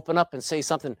 if you'd open up and say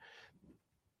something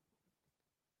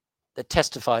that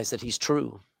testifies that he's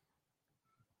true.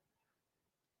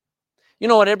 You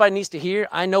know what everybody needs to hear?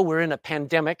 I know we're in a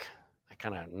pandemic.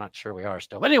 I'm not sure we are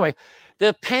still. But anyway,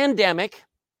 the pandemic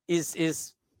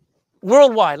is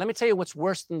worldwide. Let me tell you what's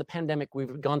worse than the pandemic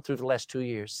we've gone through the last 2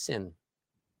 years: sin.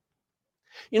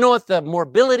 You know what the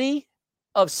morbidity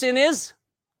of sin is?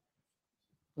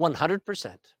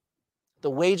 100%. The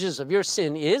wages of your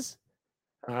sin is,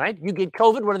 all right, you get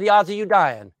COVID, what are the odds of you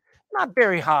dying? Not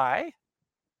very high.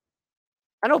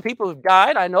 I know people who've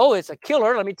died. I know it's a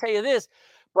killer. Let me tell you this.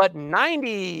 But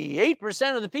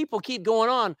 98% of the people keep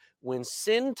going on. When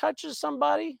sin touches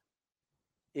somebody,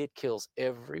 it kills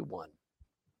everyone.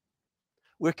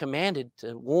 We're commanded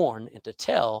to warn and to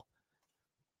tell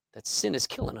that sin is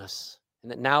killing us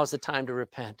and that now is the time to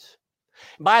repent.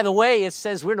 By the way, it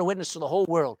says we're to witness to the whole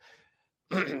world.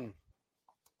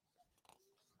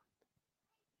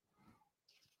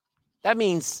 That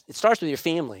means it starts with your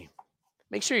family.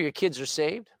 Make sure your kids are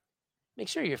saved. Make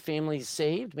sure your family's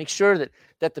saved. Make sure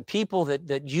that the people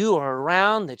that you are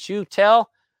around, that you tell,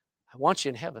 I want you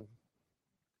in heaven.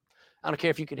 I don't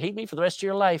care if you could hate me for the rest of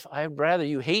your life. I'd rather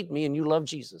you hate me and you love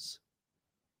Jesus.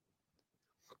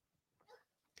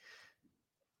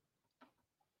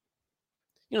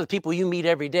 You know, the people you meet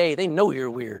every day, they know you're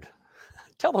weird.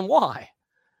 Tell them why.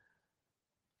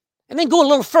 And then go a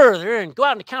little further and go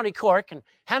out into County Cork and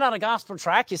hand out a gospel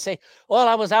tract. You say, well,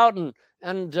 I was out and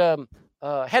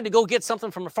had to go get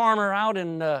something from a farmer out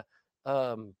in, I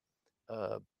don't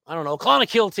know,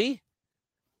 Clonakilty.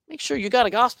 Make sure you got a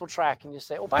gospel tract. And you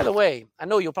say, oh, by the way, I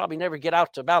know you'll probably never get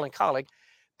out to Ballincollig,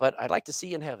 but I'd like to see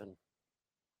you in heaven.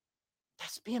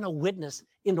 That's being a witness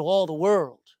into all the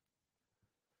world.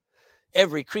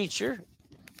 Every creature,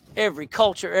 every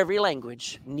culture, every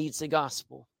language needs the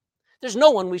gospel. There's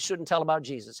no one we shouldn't tell about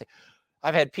Jesus.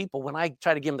 I've had people, when I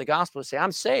try to give them the gospel, say,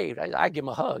 I'm saved. I give them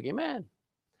a hug. Amen.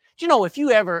 Do you know, if you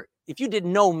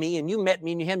didn't know me and you met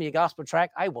me and you hand me a gospel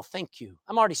tract, I will thank you.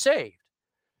 I'm already saved.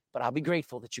 But I'll be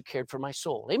grateful that you cared for my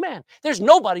soul. Amen. There's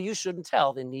nobody you shouldn't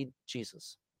tell they need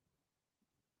Jesus.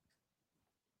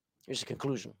 Here's the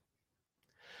conclusion.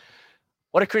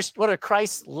 What are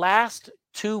Christ's last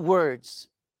two words?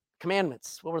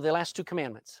 Commandments. What were the last two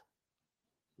commandments?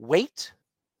 Wait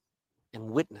and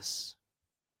witness.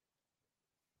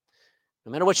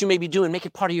 No matter what you may be doing, make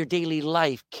it part of your daily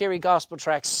life. Carry gospel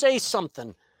tracts. Say something.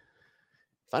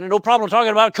 If I had no problem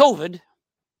talking about COVID,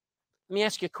 let me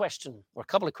ask you a question or a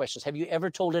couple of questions. Have you ever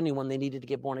told anyone they needed to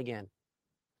get born again?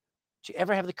 Did you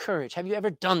ever have the courage? Have you ever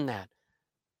done that?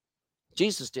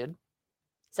 Jesus did.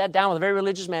 Sat down with a very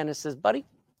religious man and says, buddy,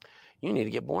 you need to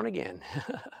get born again.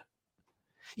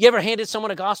 You ever handed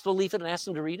someone a gospel leaflet and asked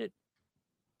them to read it?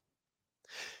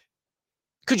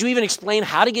 Could you even explain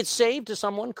how to get saved to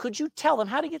someone? Could you tell them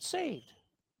how to get saved?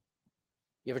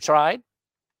 You ever tried?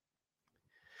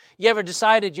 You ever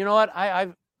decided, you know what,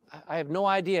 I have no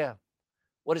idea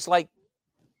what it's like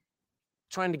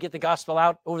trying to get the gospel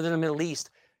out over there in the Middle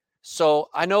East. So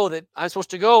I know that I'm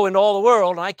supposed to go into all the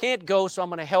world, and I can't go, so I'm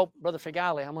going to help Brother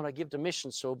Figali. I'm going to give to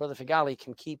missions so Brother Figali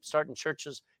can keep starting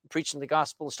churches, preaching the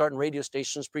gospel, starting radio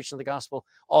stations, preaching the gospel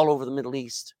all over the Middle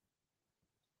East.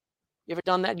 You ever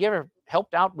done that? You ever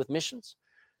helped out with missions?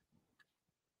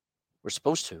 We're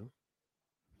supposed to.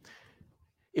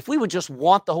 If we would just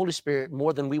want the Holy Spirit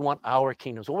more than we want our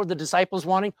kingdoms. What were the disciples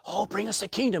wanting? Oh, bring us a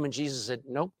kingdom. And Jesus said,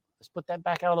 nope, let's put that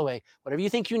back out of the way. Whatever you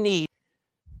think you need,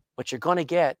 what you're going to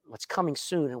get, what's coming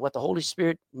soon, and what the Holy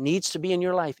Spirit needs to be in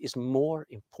your life is more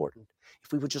important.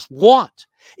 If we would just want,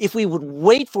 if we would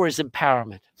wait for his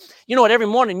empowerment. You know what? Every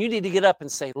morning you need to get up and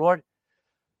say, Lord,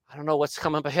 I don't know what's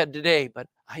come up ahead today, but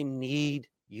I need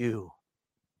you.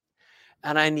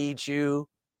 And I need you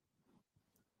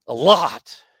a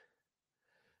lot.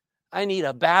 I need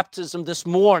a baptism this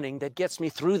morning that gets me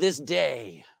through this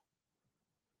day.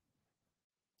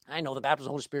 I know the baptism of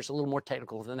the Holy Spirit is a little more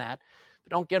technical than that, but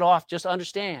don't get off. Just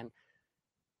understand,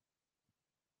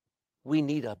 we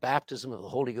need a baptism of the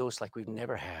Holy Ghost like we've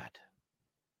never had.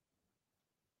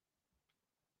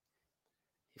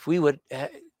 If we would,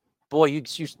 boy,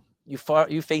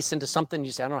 you face into something,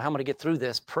 you say, I don't know how I'm going to get through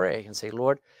this. Pray and say,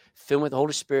 Lord, fill me with the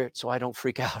Holy Spirit so I don't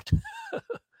freak out.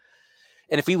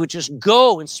 And if we would just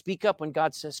go and speak up when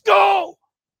God says, go.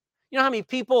 You know how many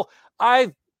people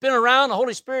I've been around, the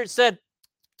Holy Spirit said,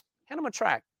 hand them a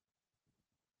tract.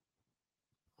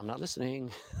 I'm not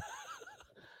listening.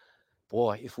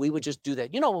 Boy, if we would just do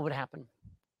that, you know what would happen?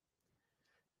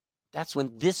 That's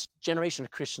when this generation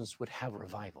of Christians would have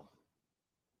revival.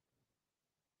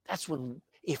 That's when,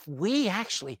 if we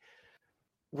actually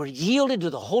were yielded to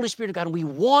the Holy Spirit of God and we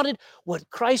wanted what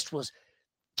Christ was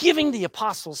giving the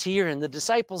apostles here and the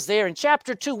disciples there in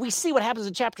chapter 2, we see what happens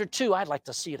in chapter 2. I'd like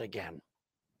to see it again.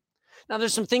 Now,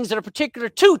 there's some things that are particular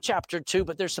to chapter 2,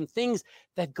 but there's some things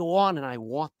that go on, and I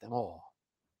want them all.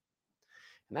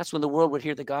 And that's when the world would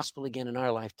hear the gospel again in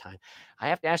our lifetime. I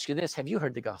have to ask you this. Have you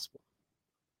heard the gospel?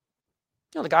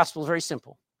 You know, the gospel is very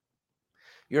simple.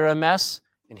 You're a mess,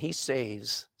 and he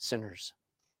saves sinners.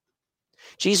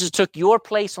 Jesus took your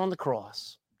place on the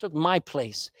cross, took my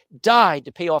place, died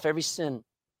to pay off every sin.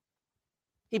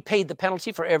 He paid the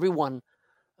penalty for every one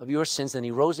of your sins, and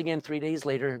he rose again 3 days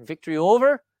later in victory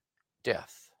over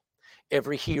death.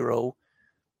 Every hero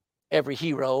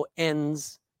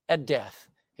ends at death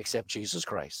except Jesus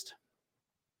Christ.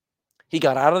 He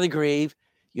got out of the grave.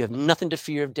 You have nothing to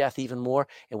fear of death even more.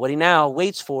 And what he now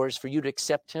waits for is for you to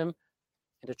accept him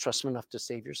and to trust him enough to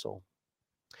save your soul.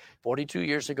 42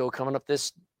 years ago, coming up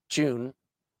this June,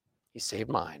 he saved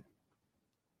mine.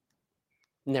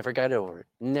 Never got over it.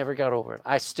 Never got over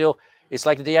it. It's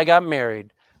like the day I got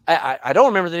married. I don't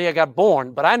remember the day I got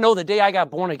born, but I know the day I got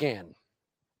born again.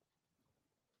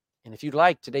 And if you'd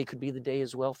like, today could be the day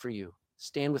as well for you.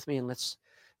 Stand with me and let's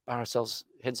bow ourselves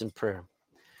heads in prayer.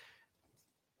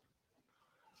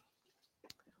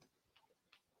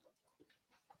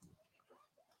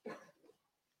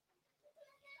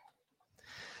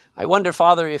 I wonder,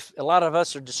 Father, if a lot of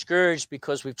us are discouraged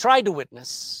because we've tried to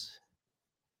witness.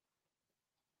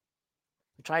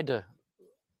 We tried to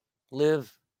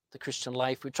live the Christian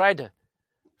life. We tried to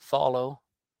follow,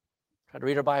 try to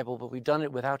read our Bible, but we've done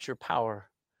it without your power.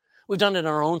 We've done it in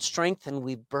our own strength, and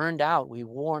we've burned out, we've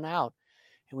worn out,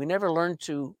 and we never learned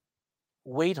to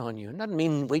wait on you. It doesn't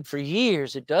mean wait for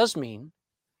years. It does mean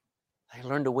I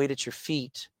learned to wait at your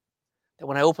feet. That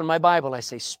when I open my Bible, I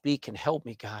say, speak and help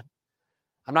me, God.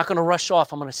 I'm not going to rush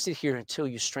off. I'm going to sit here until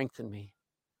you strengthen me.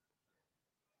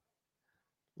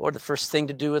 Lord, the first thing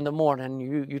to do in the morning,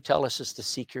 you tell us, is to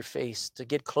seek your face, to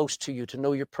get close to you, to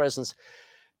know your presence,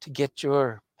 to get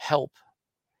your help.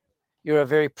 You're a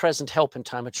very present help in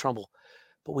time of trouble,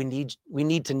 but we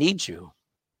need to need you.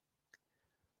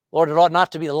 Lord, it ought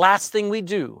not to be the last thing we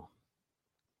do.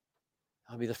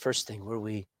 It'll be the first thing where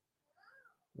we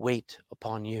wait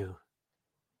upon you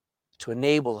to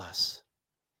enable us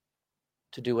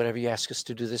to do whatever you ask us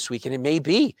to do this week. And it may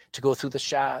be to go through the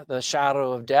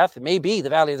shadow of death. It may be the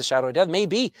valley of the shadow of death. It may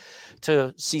be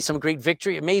to see some great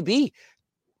victory. It may be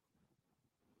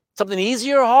something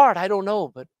easy or hard. I don't know,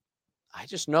 but I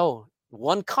just know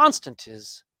one constant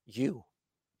is you.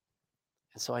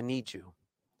 And so I need you.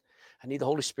 I need the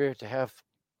Holy Spirit to have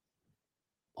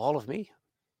all of me.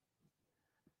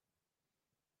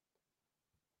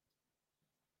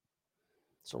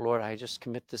 So, Lord, I just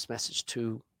commit this message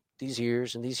to these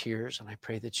ears and these hearers, and I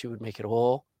pray that you would make it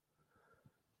all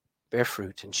bear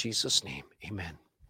fruit. In Jesus' name, amen.